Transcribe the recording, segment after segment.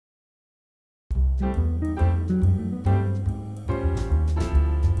Shalom,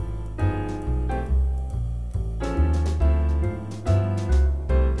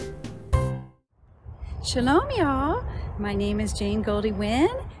 y'all. My name is Goldie Winn,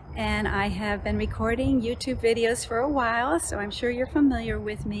 and I have been recording YouTube videos for a while, so I'm sure you're familiar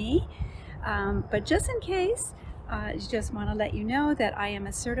with me. But just in case, I just want to let you know that I am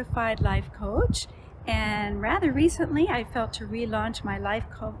a certified life coach, and rather recently I felt to relaunch my life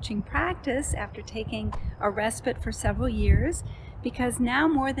coaching practice after taking a respite for several years, because now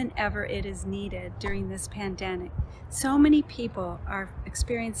more than ever it is needed during this pandemic. So many people are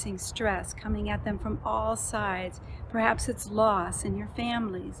experiencing stress coming at them from all sides. Perhaps it's loss in your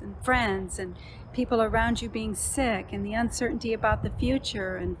families and friends and people around you being sick, and the uncertainty about the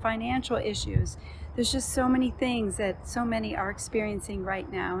future and financial issues. There's just so many things that so many are experiencing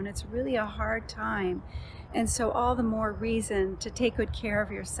right now, and it's really a hard time. And so all the more reason to take good care of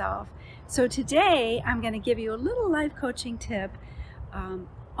yourself. So today I'm going to give you a little life coaching tip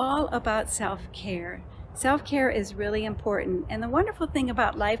all about self-care. Self-care is really important, and the wonderful thing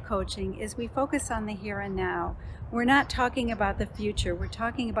about life coaching is we focus on the here and now. We're not talking about the future. We're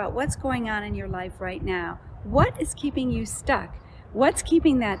talking about what's going on in your life right now. What is keeping you stuck? What's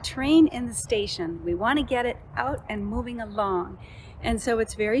keeping that train in the station? We want to get it out and moving along. And so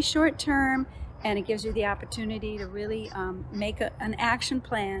it's very short term, and it gives you the opportunity to really make an action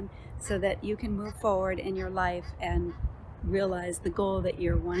plan so that you can move forward in your life and realize the goal that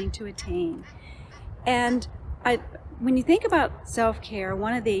you're wanting to attain. And when you think about self-care,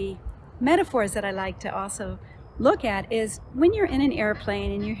 one of the metaphors that I like to also look at is when you're in an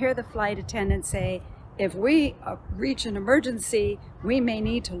airplane and you hear the flight attendant say, if we reach an emergency, we may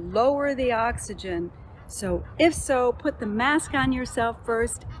need to lower the oxygen. So if so, put the mask on yourself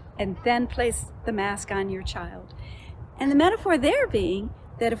first and then place the mask on your child. And the metaphor there being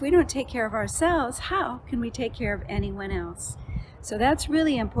that if we don't take care of ourselves, how can we take care of anyone else? So that's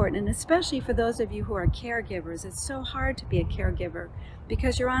really important, and especially for those of you who are caregivers. It's so hard to be a caregiver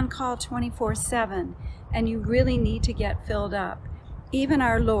because you're on call 24/7 and you really need to get filled up. Even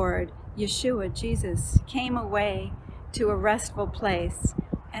our Lord, Yeshua, Jesus, came away to a restful place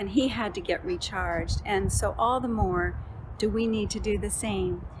and he had to get recharged. And so all the more do we need to do the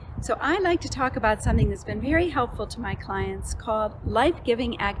same. So I like to talk about something that's been very helpful to my clients called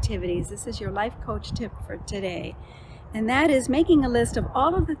life-giving activities. This is your life coach tip for today. And that is making a list of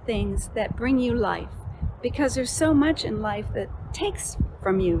all of the things that bring you life, because there's so much in life that takes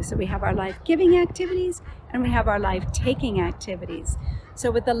from you. So we have our life-giving activities and we have our life-taking activities.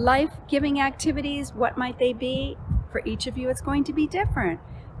 So with the life-giving activities, what might they be? For each of you, it's going to be different.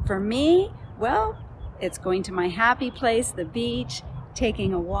 For me, well, it's going to my happy place, the beach,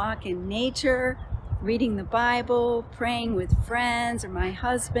 taking a walk in nature, reading the Bible, praying with friends or my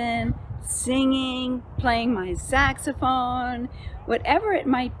husband, singing, playing my saxophone, whatever it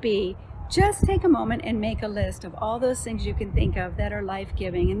might be. Just take a moment and make a list of all those things you can think of that are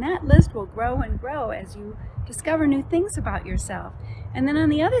life-giving, and that list will grow and grow as you discover new things about yourself. And then on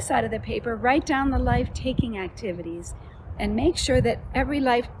the other side of the paper, write down the life-taking activities and make sure that every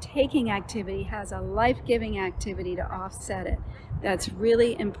life-taking activity has a life-giving activity to offset it. That's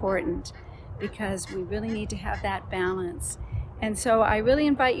really important because we really need to have that balance. And so I really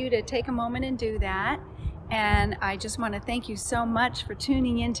invite you to take a moment and do that. And I just want to thank you so much for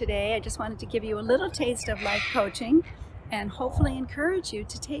tuning in today. I just wanted to give you a little taste of life coaching and hopefully encourage you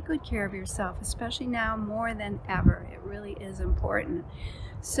to take good care of yourself, especially now more than ever. It really is important.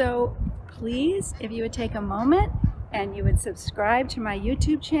 So please, if you would take a moment and you would subscribe to my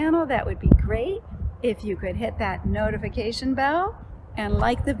YouTube channel, that would be great. If you could hit that notification bell and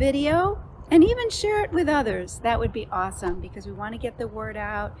like the video, and even share it with others, that would be awesome, because we want to get the word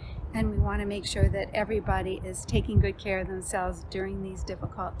out and we want to make sure that everybody is taking good care of themselves during these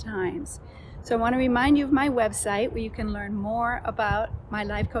difficult times. So I want to remind you of my website where you can learn more about my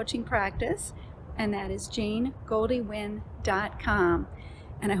life coaching practice, and that is JaneGoldieWinn.com.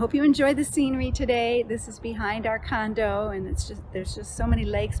 And I hope you enjoyed the scenery today. This is behind our condo, and there's just so many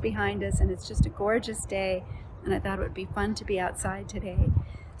lakes behind us, and it's just a gorgeous day, and I thought it would be fun to be outside today.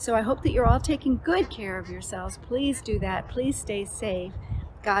 So I hope that you're all taking good care of yourselves. Please do that. Please stay safe.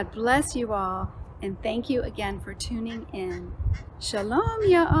 God bless you all, and thank you again for tuning in. Shalom,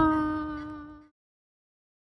 y'all.